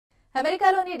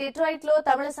అమెరికాలోని డిట్రాయిట్ లో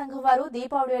తమిళ సంఘం వారు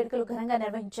దీపావళి వేడుకలు ఘనంగా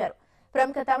నిర్వహించారు.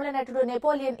 ప్రముఖ తమిళ నటుడు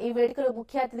నెపోలియన్ ఈ వేడుకలు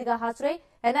ముఖ్య అతిథిగా హాజరై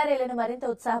ఎన్ఆర్ఐలను మరింత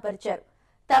ఉత్సాహపరిచారు.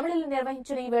 తమిళులు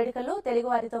నిర్వహించిన ఈ వేడుకల్లో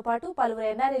తెలుగువారితో పాటు పలువురు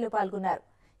ఎన్ఆర్ఐలు పాల్గొన్నారు.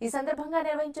 ఈ సందర్భంగా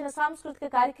నిర్వహించిన సాంస్కృతిక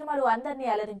కార్యక్రమాలు అందరినీ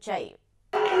అలరించాయి.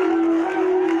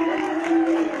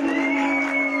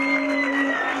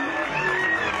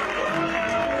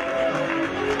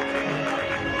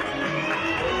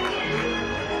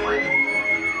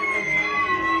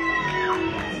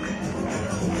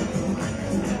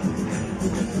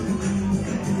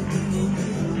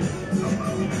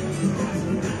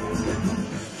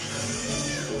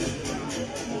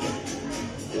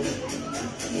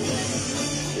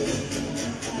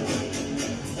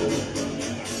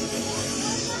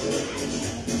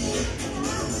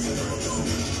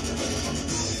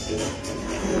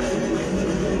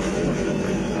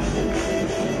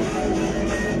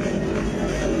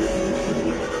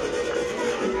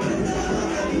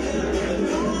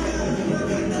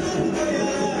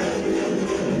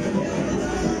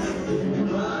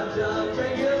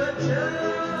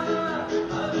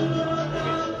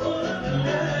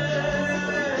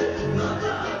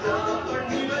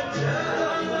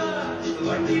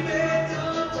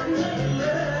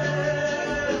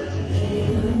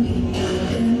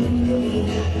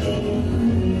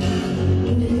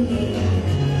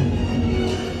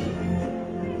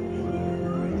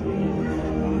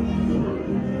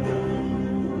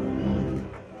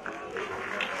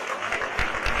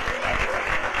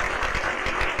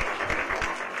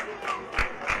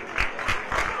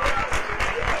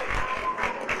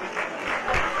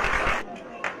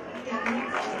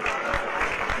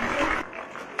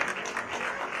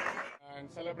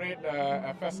 Celebrate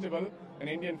a festival, an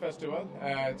Indian festival.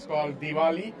 It's called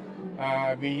Deepavali.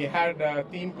 We had a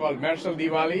theme called Mersal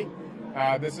Deepavali.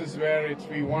 This is where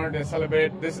we wanted to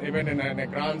celebrate this event in a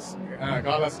grand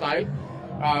gala style.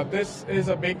 This is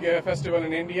a big festival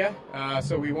in India,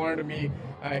 so we wanted to be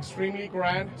extremely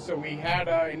grand. So we had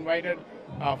invited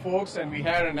folks, and we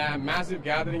had a massive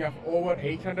gathering of over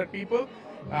 800 people.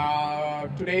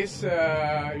 Today's,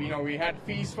 we had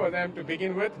feasts for them to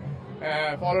begin with.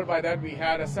 Followed by that, we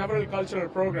had several cultural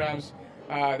programs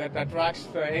that attracts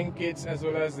the young kids as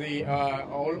well as the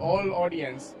all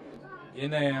audience.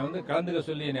 என்னை கலந்துக்க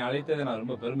சொல்லி என்னை அழைத்ததை நான்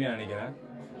ரொம்ப பெருமையாக நினைக்கிறேன்.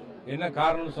 என்ன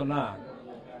காரணம்னு சொன்னா,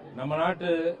 நம்ம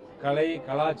நாட்டு கலை,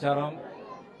 கலாச்சாரம்,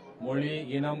 மொழி,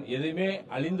 இனம் எதுவுமே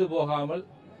அழிந்து போகாமல்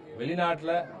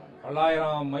வெளிநாட்டில்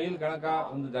பல்லாயிரம் மைல் கணக்காக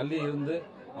வந்து தள்ளி இருந்து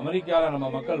அமெரிக்காவில் நம்ம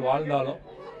மக்கள் வாழ்ந்தாலும்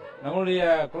நம்மளுடைய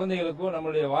குழந்தைகளுக்கும்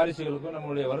நம்மளுடைய வாரிசுகளுக்கும்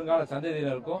நம்மளுடைய வருங்கால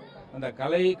சந்ததியினருக்கும் அந்த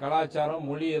கலை, கலாச்சாரம்,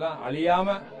 மொழி எல்லாம்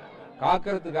அழியாம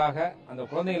காக்கிறதுக்காக அந்த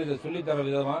குழந்தைகளுக்கு சொல்லித்தர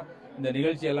விதமா இந்த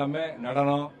நிகழ்ச்சி எல்லாமே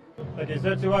நடனம். Okay,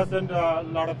 sir, Shiva said a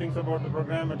lot of things about the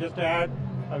program. Just to add,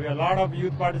 we have a lot of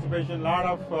youth participation, a lot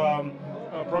of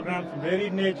programs,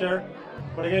 varied nature.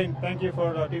 But again, thank you for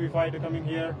TV5 to coming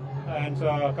here and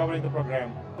covering the program.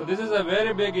 So this is a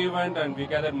very big event, and we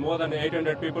gathered more than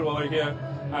 800 people over here.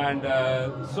 And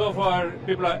so far,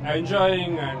 people are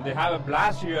enjoying and they have a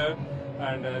blast here.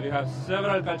 And we have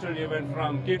several cultural events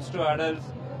from kids to adults.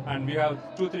 And we have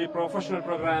 2-3 professional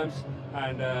programs.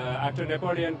 And actor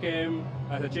Napoleon came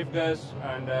as a chief guest.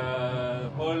 And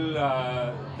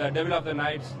the Devil of the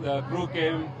Nights, the crew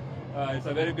came. It's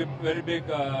a very big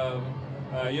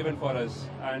event for us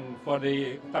and for the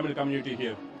Tamil community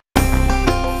here.